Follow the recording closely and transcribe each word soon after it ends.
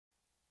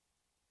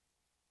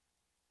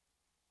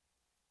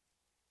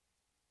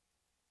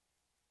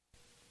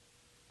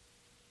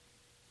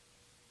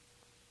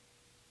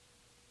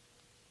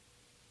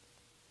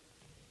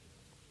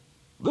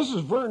This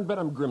is Vern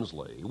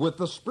Grimsley with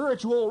the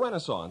Spiritual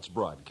Renaissance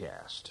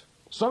broadcast.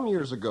 Some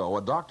years ago,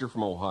 a doctor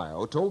from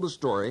Ohio told the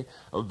story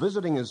of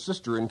visiting his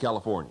sister in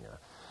California.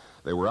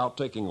 They were out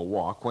taking a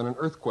walk when an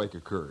earthquake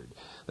occurred.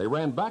 They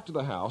ran back to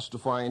the house to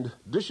find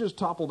dishes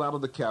toppled out of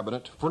the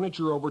cabinet,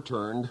 furniture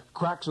overturned,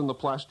 cracks in the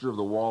plaster of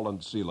the wall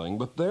and ceiling.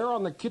 But there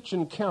on the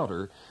kitchen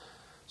counter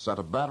sat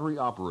a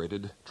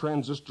battery-operated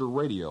transistor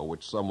radio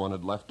which someone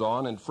had left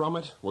on, and from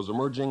it was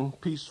emerging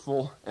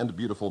peaceful and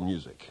beautiful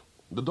music.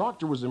 The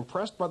doctor was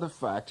impressed by the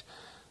fact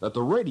that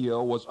the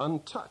radio was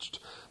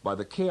untouched by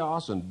the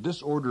chaos and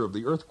disorder of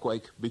the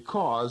earthquake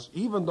because,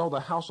 even though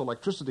the house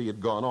electricity had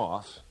gone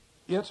off,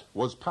 it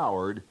was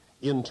powered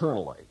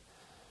internally.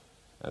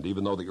 And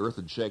even though the earth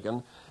had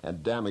shaken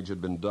and damage had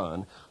been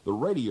done, the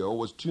radio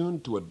was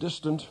tuned to a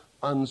distant,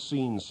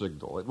 unseen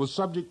signal. It was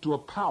subject to a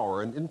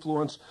power and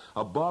influence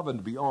above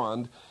and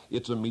beyond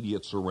its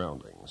immediate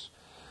surroundings.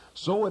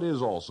 So it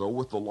is also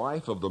with the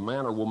life of the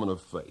man or woman of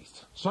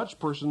faith. Such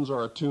persons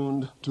are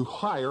attuned to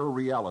higher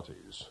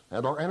realities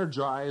and are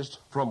energized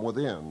from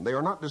within. They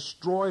are not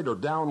destroyed or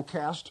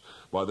downcast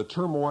by the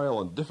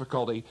turmoil and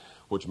difficulty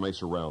which may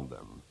surround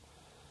them.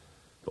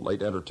 The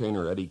late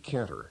entertainer Eddie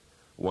Cantor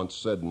once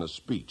said in a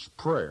speech,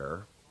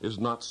 "Prayer is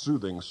not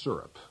soothing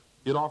syrup.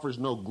 It offers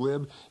no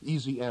glib,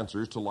 easy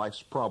answers to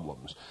life's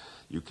problems.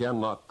 You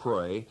cannot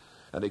pray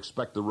and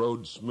expect the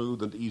road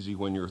smooth and easy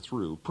when you're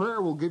through.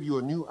 Prayer will give you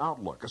a new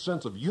outlook, a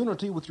sense of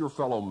unity with your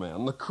fellow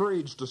men, the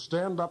courage to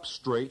stand up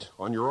straight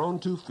on your own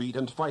 2 feet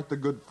and fight the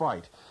good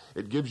fight.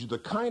 It gives you the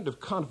kind of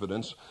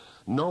confidence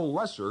no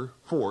lesser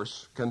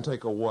force can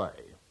take away.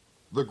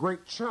 The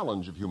great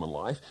challenge of human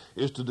life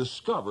is to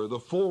discover the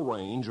full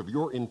range of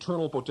your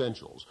internal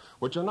potentials,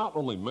 which are not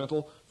only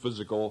mental,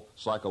 physical,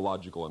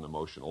 psychological, and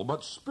emotional,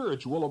 but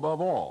spiritual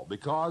above all,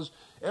 because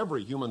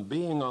every human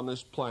being on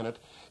this planet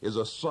is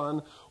a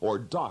son or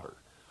daughter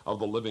of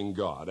the living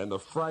God, and a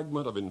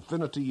fragment of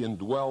infinity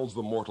indwells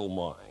the mortal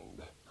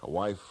mind." A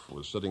wife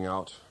was sitting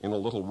out in a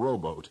little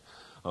rowboat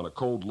on a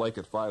cold lake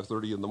at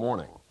 5:30 in the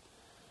morning.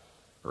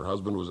 Her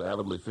husband was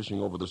avidly fishing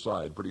over the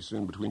side. Pretty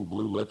soon, between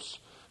blue lips,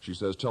 she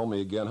says, "Tell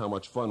me again how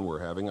much fun we're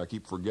having. I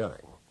keep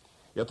forgetting."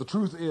 Yet the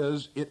truth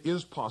is, it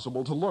is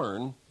possible to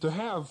learn, to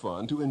have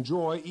fun, to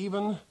enjoy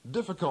even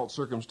difficult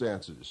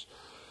circumstances,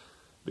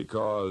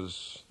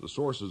 because the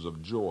sources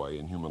of joy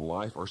in human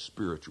life are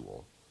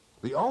spiritual.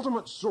 The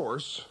ultimate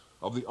source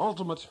of the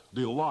ultimate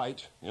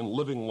delight in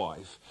living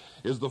life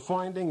is the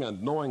finding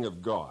and knowing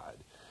of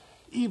God.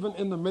 Even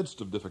in the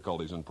midst of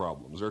difficulties and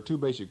problems, there are 2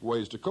 basic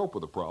ways to cope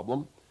with a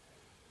problem.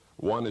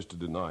 One is to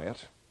deny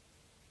it.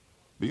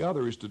 The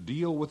other is to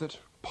deal with it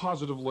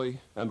positively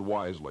and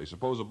wisely.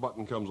 Suppose a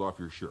button comes off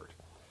your shirt.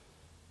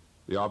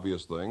 The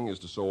obvious thing is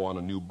to sew on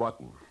a new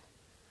button.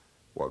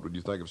 What would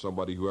you think of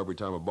somebody who every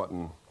time a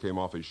button came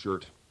off his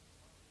shirt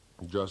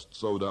just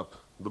sewed up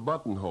the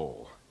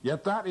buttonhole?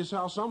 Yet that is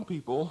how some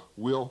people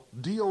will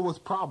deal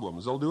with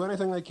problems. They'll do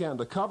anything they can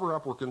to cover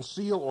up or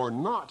conceal or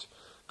not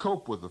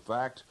cope with the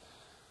fact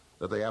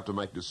that they have to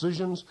make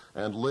decisions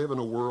and live in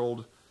a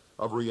world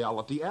of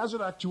reality as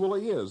it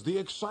actually is. The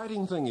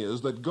exciting thing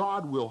is that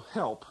God will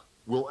help,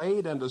 will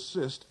aid and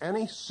assist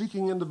any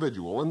seeking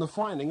individual in the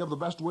finding of the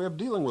best way of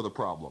dealing with a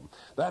problem.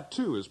 That,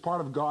 too, is part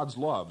of God's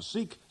love.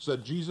 "Seek,"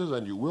 said Jesus,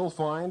 "and you will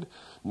find.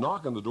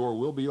 Knock, and the door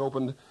will be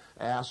opened.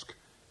 Ask,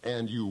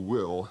 and you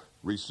will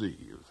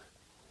receive."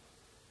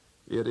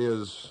 It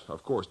is,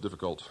 of course,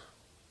 difficult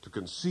to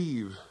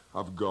conceive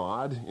of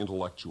God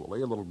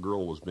intellectually. A little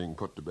girl was being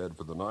put to bed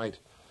for the night.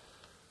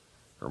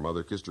 Her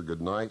mother kissed her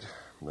good night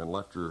and then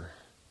left her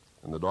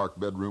in the dark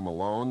bedroom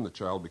alone. The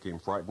child became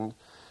frightened,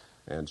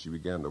 and she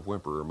began to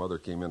whimper. Her mother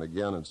came in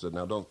again and said,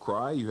 "Now don't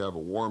cry. You have a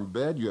warm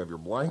bed. You have your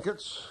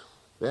blankets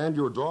and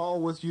your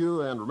doll with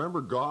you, and remember,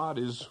 God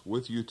is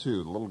with you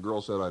too." The little girl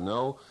said, "I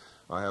know.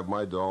 I have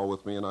my doll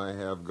with me, and I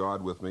have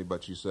God with me."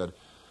 But she said,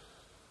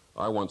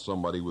 "I want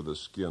somebody with a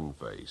skin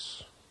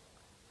face."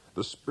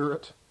 The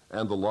Spirit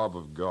and the love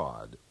of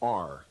God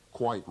are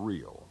quite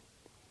real.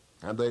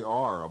 And they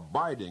are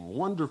abiding,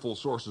 wonderful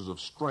sources of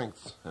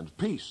strength and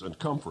peace and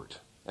comfort.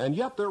 And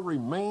yet there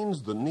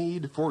remains the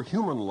need for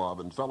human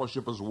love and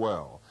fellowship as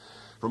well,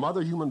 from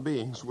other human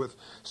beings with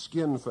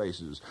skin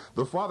faces.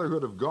 The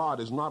fatherhood of God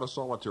is not a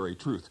solitary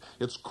truth.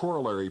 Its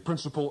corollary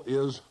principle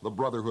is the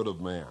brotherhood of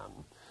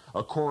man,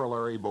 a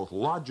corollary both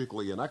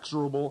logically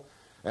inexorable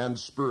and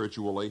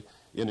spiritually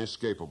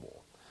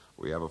inescapable.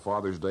 We have a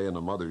Father's Day and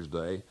a Mother's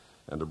Day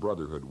and a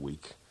Brotherhood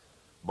Week.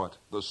 But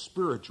the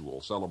spiritual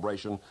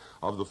celebration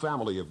of the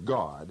family of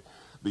God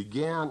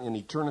began in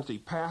eternity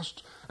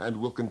past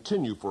and will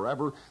continue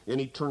forever in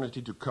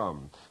eternity to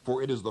come.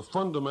 For it is the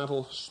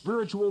fundamental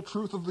spiritual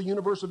truth of the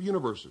universe of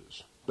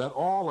universes that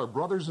all are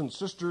brothers and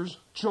sisters,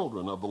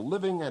 children of the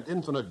living and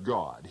infinite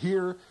God,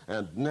 here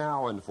and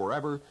now and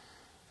forever,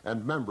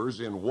 and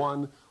members in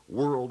one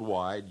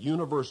worldwide,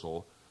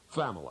 universal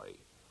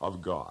family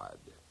of God.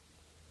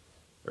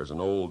 There's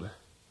an old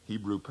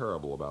Hebrew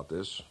parable about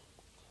this.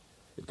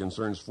 It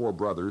concerns 4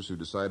 brothers who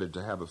decided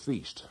to have a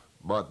feast,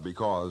 but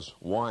because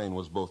wine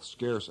was both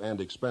scarce and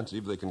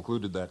expensive, they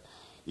concluded that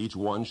Each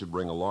one should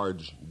bring a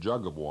large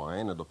jug of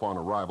wine, and upon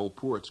arrival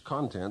pour its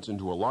contents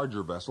into a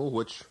larger vessel,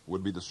 which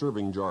would be the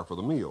serving jar for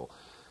the meal.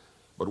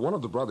 But one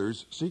of the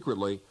brothers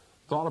secretly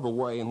thought of a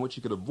way in which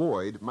he could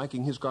avoid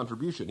making his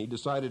contribution. He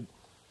decided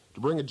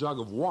to bring a jug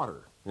of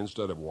water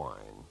instead of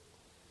wine,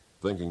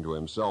 thinking to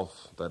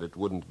himself that it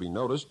wouldn't be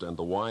noticed and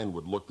the wine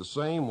would look the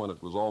same when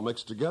it was all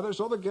mixed together.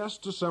 So the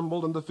guests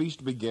assembled and the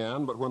feast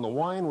began, but when the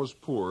wine was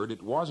poured,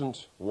 it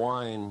wasn't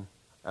wine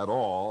at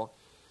all.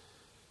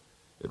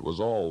 It was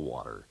all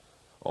water.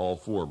 All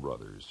four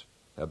brothers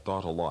had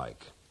thought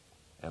alike,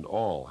 and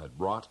all had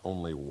brought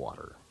only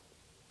water.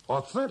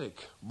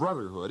 Authentic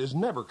brotherhood is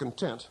never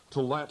content to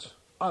let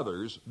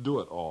others do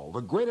it all.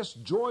 The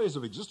greatest joys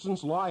of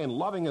existence lie in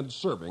loving and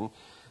serving,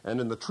 and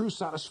in the true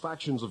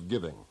satisfactions of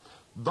giving.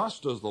 Thus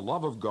does the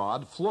love of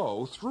God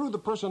flow through the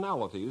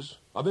personalities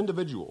of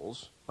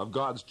individuals, of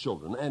God's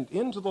children, and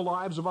into the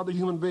lives of other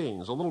human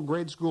beings. A little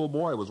grade school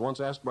boy was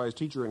once asked by his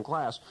teacher in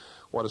class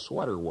what a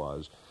sweater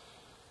was.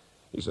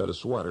 He said, "A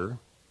sweater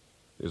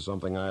is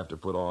something I have to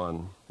put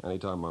on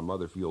anytime my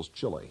mother feels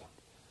chilly."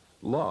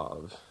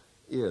 Love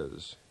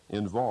is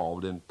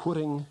involved in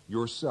putting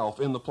yourself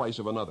in the place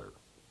of another,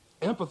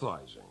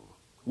 empathizing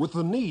with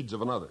the needs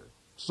of another.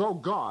 So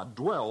God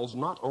dwells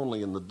not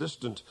only in the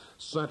distant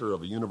center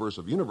of a universe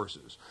of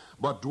universes,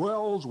 but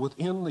dwells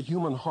within the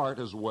human heart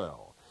as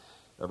well.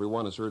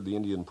 Everyone has heard the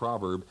Indian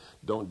proverb,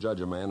 "Don't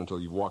judge a man until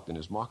you've walked in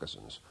his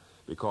moccasins,"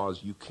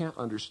 because you can't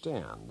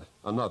understand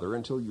another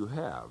until you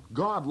have.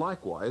 God,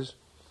 likewise,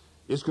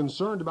 is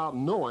concerned about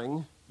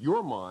knowing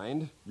your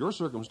mind, your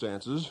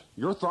circumstances,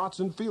 your thoughts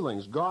and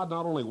feelings. God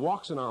not only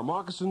walks in our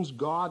moccasins,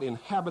 God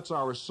inhabits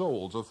our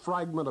souls. A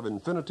fragment of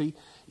infinity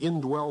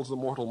indwells the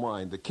mortal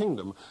mind. The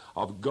kingdom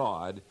of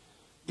God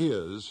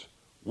is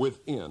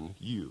within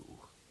you.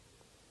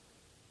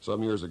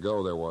 Some years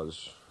ago, there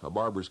was a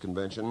barbers'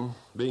 convention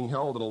being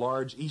held in a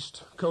large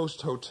East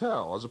Coast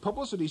hotel. As a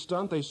publicity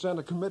stunt, they sent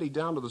a committee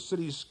down to the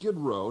city's Skid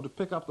Row to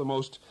pick up the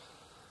most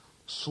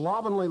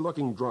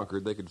slovenly-looking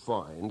drunkard they could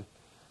find,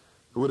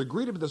 who would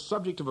agree to be the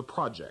subject of a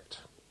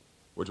project,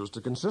 which was to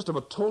consist of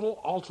a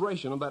total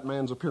alteration of that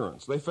man's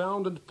appearance. They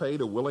found and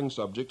paid a willing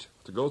subject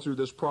to go through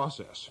this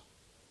process.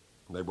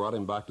 They brought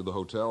him back to the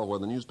hotel, where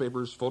the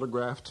newspapers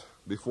photographed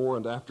before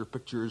and after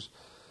pictures,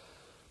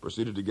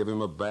 proceeded to give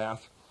him a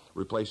bath,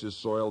 replace his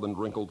soiled and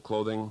wrinkled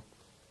clothing.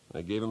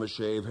 They gave him a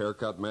shave,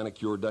 haircut,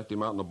 manicure, decked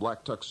him out in a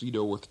black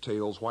tuxedo with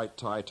tails, white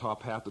tie,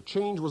 top hat. The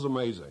change was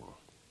amazing.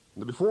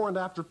 The before and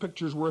after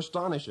pictures were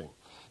astonishing,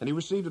 and he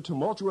received a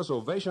tumultuous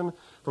ovation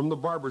from the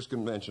barbers'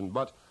 convention.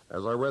 But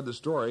as I read the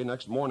story,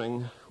 next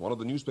morning, one of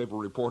the newspaper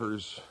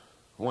reporters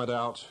went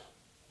out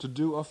to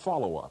do a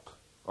follow-up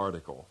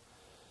article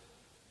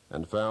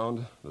and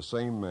found the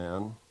same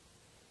man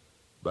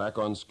back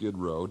on Skid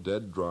Row,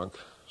 dead drunk,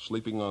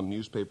 sleeping on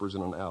newspapers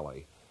in an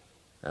alley,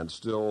 and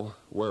still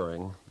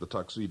wearing the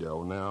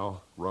tuxedo,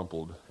 now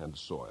rumpled and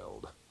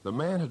soiled. The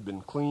man had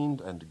been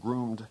cleaned and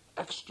groomed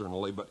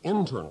externally, but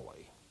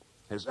internally,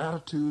 his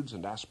attitudes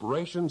and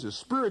aspirations, his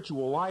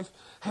spiritual life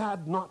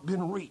had not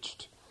been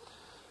reached.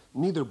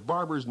 Neither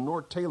barbers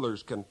nor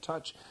tailors can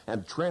touch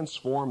and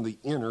transform the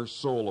inner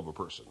soul of a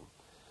person.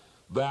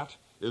 That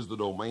is the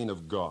domain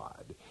of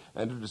God,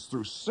 and it is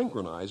through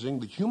synchronizing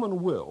the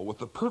human will with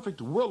the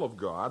perfect will of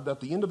God that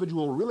the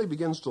individual really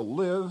begins to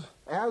live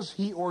as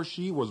he or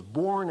she was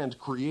born and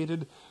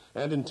created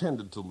and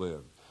intended to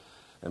live.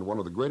 And one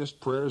of the greatest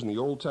prayers in the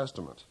Old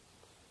Testament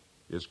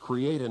is,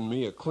 "Create in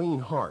me a clean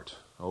heart,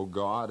 O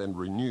God, and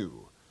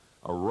renew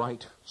a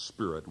right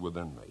spirit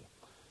within me."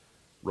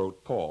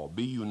 Wrote Paul,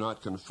 "Be you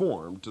not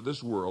conformed to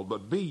this world,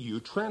 but be you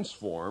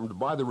transformed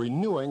by the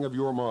renewing of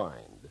your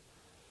mind."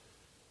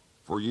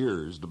 For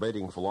years,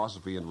 debating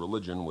philosophy and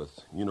religion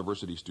with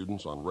university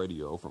students on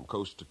radio from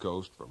coast to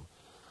coast, from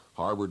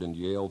Harvard and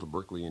Yale to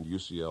Berkeley and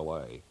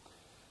UCLA,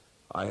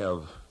 I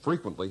have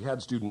frequently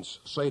had students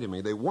say to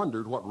me they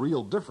wondered what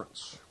real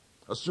difference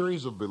a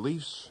series of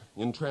beliefs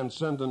in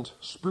transcendent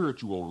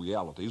spiritual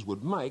realities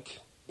would make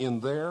in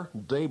their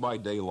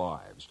day-by-day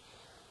lives.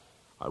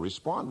 I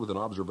respond with an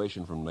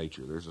observation from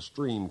nature. There's a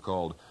stream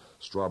called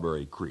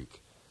Strawberry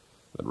Creek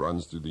that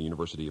runs through the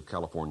University of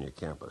California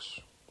campus.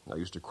 I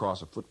used to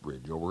cross a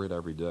footbridge over it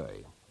every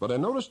day. But I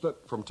noticed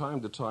that from time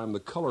to time the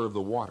color of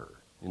the water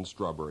in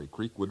Strawberry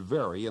Creek would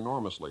vary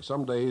enormously.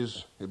 Some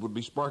days it would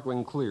be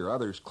sparkling clear,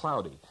 others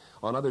cloudy.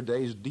 On other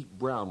days, deep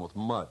brown with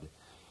mud.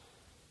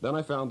 Then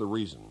I found the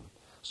reason.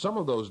 Some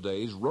of those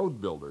days, road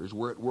builders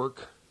were at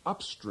work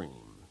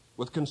upstream,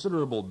 with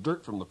considerable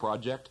dirt from the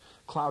project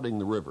clouding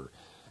the river,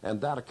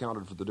 and that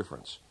accounted for the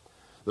difference.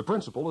 The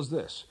principle is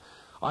this: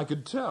 I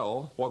could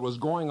tell what was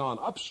going on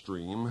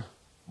upstream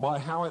by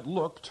how it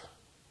looked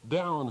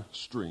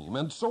downstream.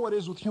 And so it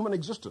is with human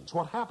existence.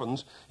 What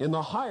happens in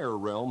the higher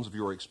realms of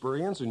your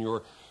experience, in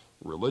your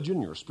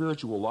religion, your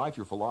spiritual life,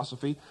 your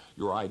philosophy,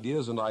 your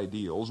ideas and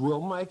ideals, will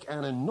make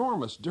an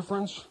enormous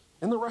difference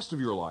in the rest of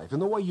your life, in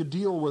the way you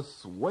deal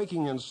with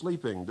waking and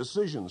sleeping,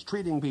 decisions,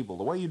 treating people,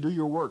 the way you do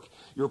your work,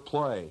 your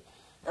play,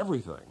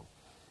 everything.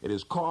 It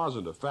is cause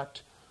and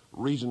effect,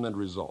 reason and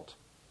result.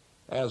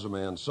 As a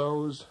man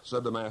sows,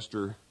 said the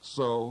Master,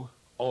 so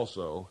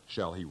also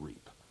shall he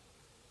reap.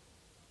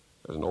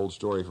 There's an old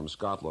story from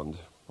Scotland.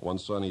 One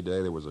sunny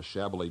day there was a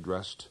shabbily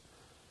dressed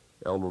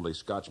elderly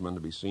Scotchman to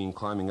be seen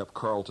climbing up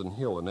Carlton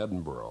Hill in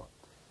Edinburgh.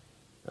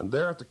 And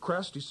there at the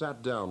crest he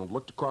sat down and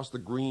looked across the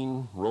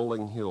green,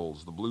 rolling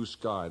hills, the blue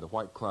sky, the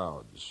white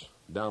clouds,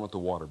 down at the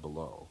water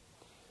below.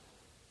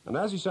 And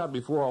as he sat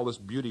before all this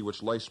beauty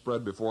which lay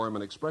spread before him,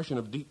 an expression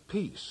of deep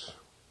peace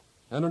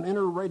and an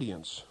inner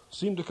radiance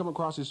seemed to come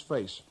across his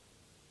face.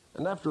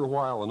 And after a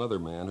while, another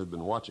man who'd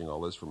been watching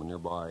all this from a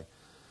nearby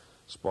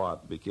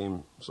spot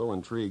became so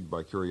intrigued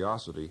by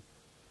curiosity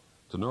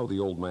to know the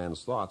old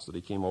man's thoughts that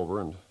he came over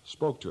and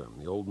spoke to him.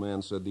 The old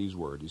man said these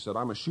words. He said,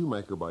 "I'm a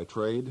shoemaker by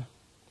trade,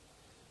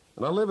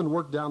 and I live and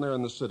work down there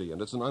in the city,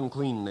 and it's an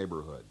unclean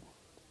neighborhood.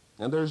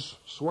 And there's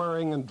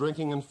swearing and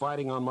drinking and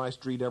fighting on my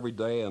street every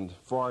day and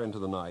far into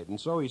the night. And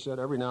so," he said,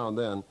 "every now and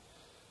then,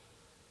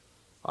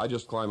 I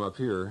just climb up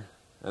here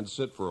and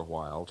sit for a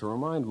while to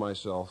remind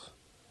myself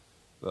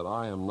that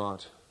I am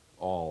not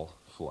all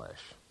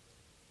flesh."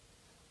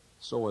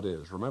 So it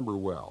is. Remember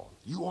well,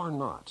 you are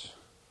not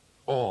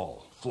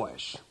all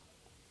flesh.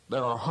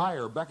 There are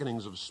higher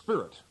beckonings of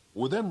spirit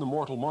within the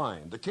mortal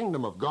mind. The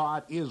kingdom of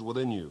God is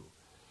within you.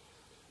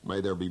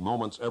 May there be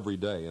moments every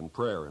day in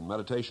prayer, in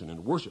meditation,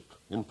 in worship,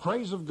 in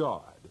praise of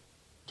God,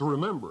 to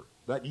remember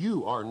that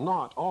you are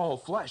not all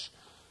flesh.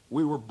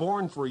 We were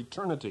born for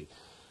eternity.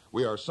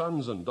 We are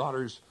sons and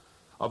daughters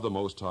of the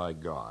Most High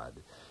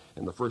God.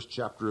 In the first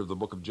chapter of the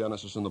book of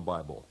Genesis in the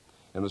Bible,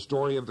 in the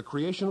story of the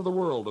creation of the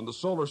world and the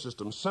solar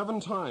system, 7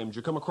 times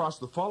you come across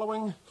the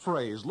following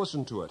phrase.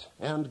 Listen to it.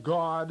 "And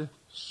God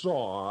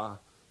saw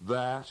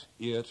that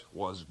it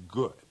was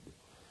good."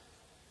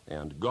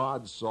 And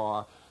God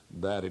saw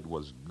that it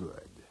was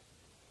good.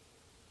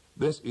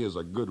 This is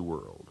a good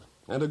world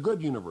and a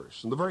good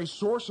universe, and the very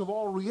source of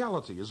all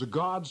reality is a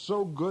God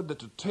so good that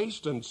to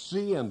taste and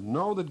see and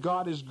know that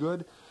God is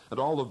good, and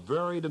all the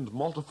varied and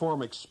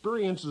multiform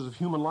experiences of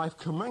human life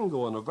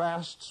commingle in a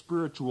vast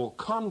spiritual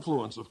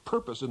confluence of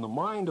purpose in the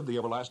mind of the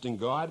everlasting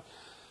God.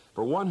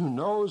 For one who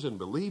knows and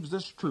believes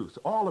this truth,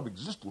 all of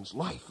existence,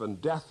 life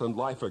and death and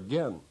life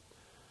again,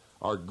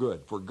 are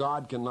good. For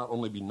God can not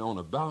only be known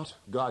about,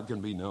 God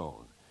can be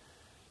known.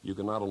 You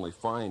can not only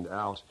find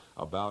out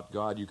about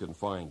God, you can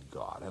find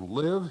God and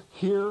live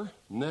here,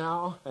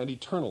 now, and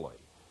eternally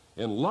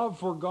in love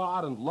for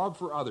God and love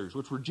for others,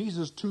 which were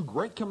Jesus' 2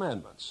 great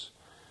commandments: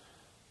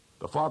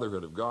 the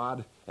fatherhood of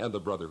God and the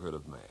brotherhood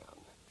of man.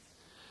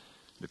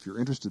 If you're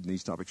interested in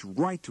these topics,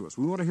 write to us.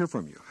 We want to hear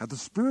from you at the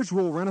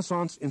Spiritual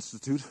Renaissance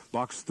Institute,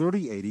 Box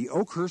 3080,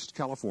 Oakhurst,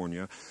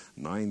 California,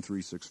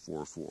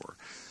 93644.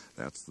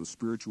 That's the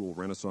Spiritual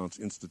Renaissance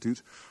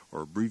Institute,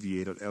 or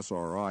abbreviated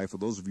SRI. For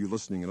those of you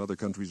listening in other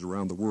countries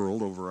around the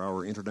world over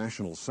our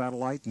international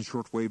satellite and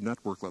shortwave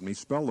network, let me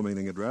spell the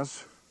mailing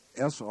address.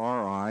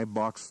 SRI,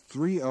 Box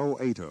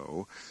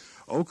 3080,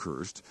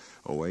 Oakhurst,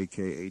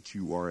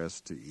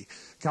 Oakhurst,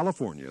 California,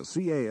 California,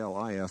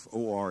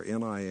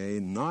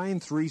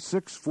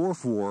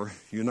 93644,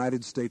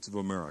 United States of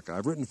America.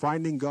 I've written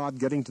Finding God,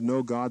 Getting to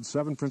Know God,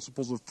 7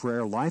 Principles of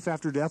Prayer, Life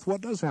After Death,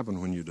 What Does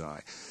Happen When You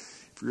Die.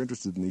 If you're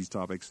interested in these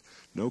topics,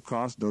 no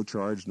cost, no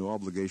charge, no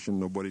obligation.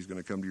 Nobody's going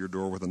to come to your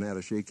door with an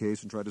attaché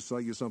case and try to sell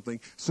you something.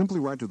 Simply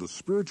write to the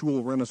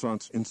Spiritual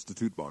Renaissance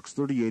Institute, Box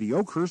 3080,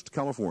 Oakhurst,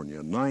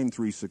 California,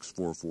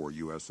 93644,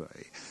 USA.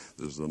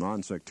 This is a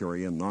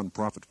non-sectarian,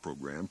 non-profit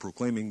program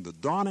proclaiming the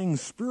dawning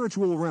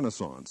spiritual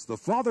renaissance, the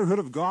fatherhood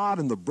of God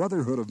and the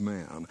brotherhood of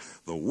man,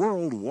 the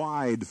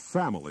worldwide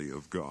family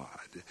of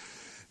God.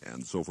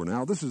 And so for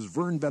now, this is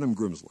Vern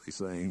Grimsley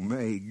saying,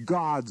 may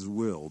God's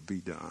will be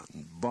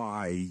done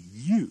by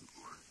you.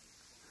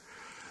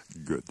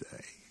 Good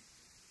day.